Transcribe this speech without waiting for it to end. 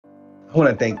I want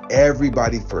to thank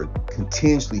everybody for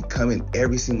continuously coming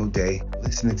every single day,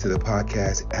 listening to the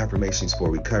podcast, Affirmations for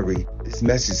Recovery. This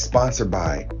message is sponsored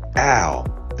by Al,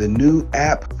 the new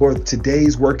app for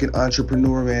today's working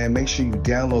entrepreneur, man. Make sure you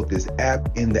download this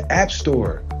app in the App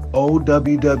Store,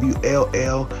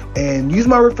 OWWLL, and use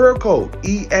my referral code,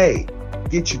 EA.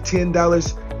 Get you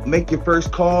 $10, make your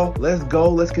first call. Let's go.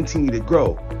 Let's continue to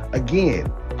grow.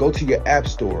 Again, go to your App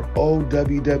Store,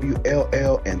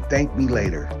 OWWLL, and thank me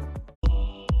later.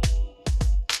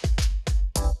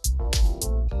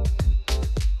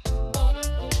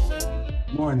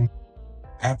 Morning.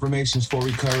 Affirmations for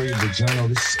Recovery, the journal.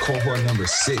 This is cohort number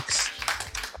 6.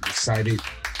 I'm excited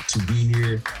to be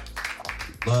here.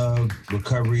 Love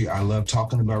recovery. I love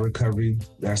talking about recovery.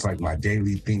 That's like my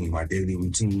daily thing, my daily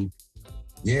routine.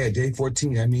 Yeah, day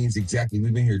 14. That means exactly.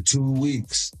 We've been here 2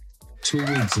 weeks. 2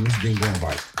 weeks, and it's been going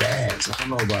by fast. I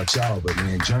don't know about y'all, but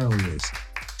man, journaling is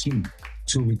key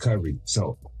to recovery.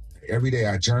 So every day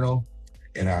I journal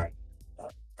and I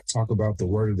talk about the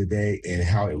word of the day and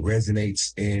how it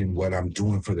resonates in what I'm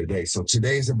doing for the day. So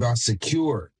today is about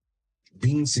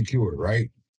being secure,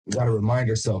 right? We got to remind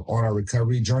ourselves on our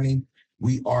recovery journey,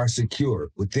 we are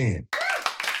secure within.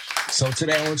 So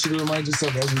today I want you to remind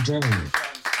yourself as you're journaling,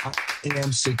 I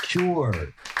am secure.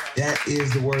 That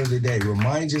is the word of the day.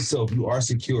 Remind yourself you are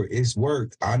secure. It's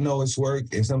work. I know it's work.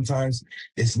 And sometimes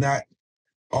it's not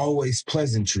always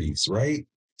pleasantries, right?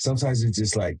 Sometimes it's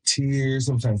just like tears.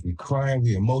 Sometimes we crying,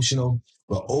 we emotional.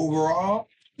 But overall,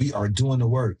 we are doing the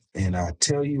work. And I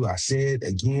tell you, I said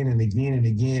again and again and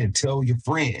again, and tell your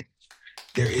friend,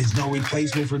 there is no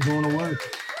replacement for doing the work.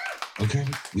 Okay?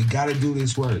 We got to do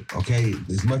this work. Okay?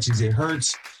 As much as it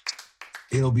hurts,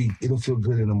 it'll feel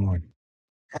good in the morning.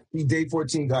 Happy day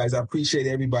 14, guys. I appreciate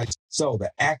everybody. So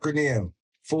the acronym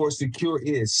for secure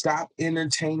is stop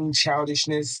entertaining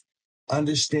childishness.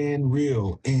 Understand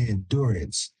real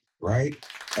endurance, right?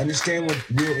 Understand what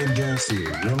real endurance is.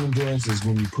 Real endurance is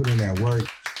when you put in that work,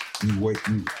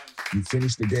 you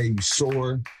finish the day, you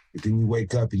soar, but then you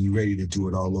wake up and you're ready to do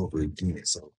it all over again.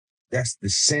 So that's the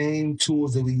same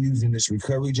tools that we use in this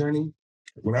recovery journey.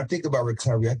 When I think about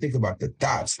recovery, I think about the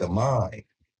thoughts, the mind,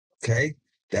 okay?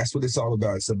 That's what it's all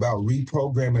about. It's about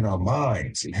reprogramming our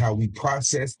minds and how we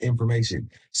process information.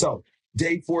 So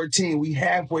day 14, we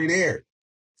halfway there.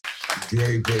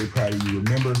 Very, very proud of you.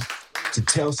 Remember to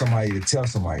tell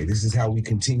somebody. This is how we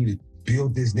continue to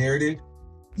build this narrative.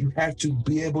 You have to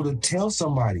be able to tell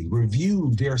somebody.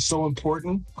 Review. They're so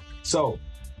important. So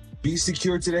be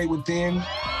secure today within.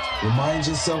 Remind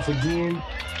yourself again.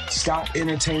 Stop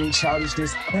entertaining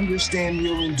childishness. Understand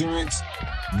real endurance.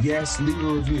 Yes, leave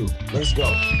a review. Let's go.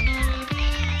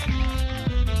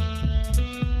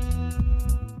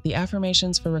 The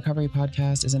Affirmations for Recovery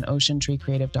podcast is an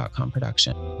OceanTreeCreative.com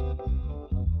production.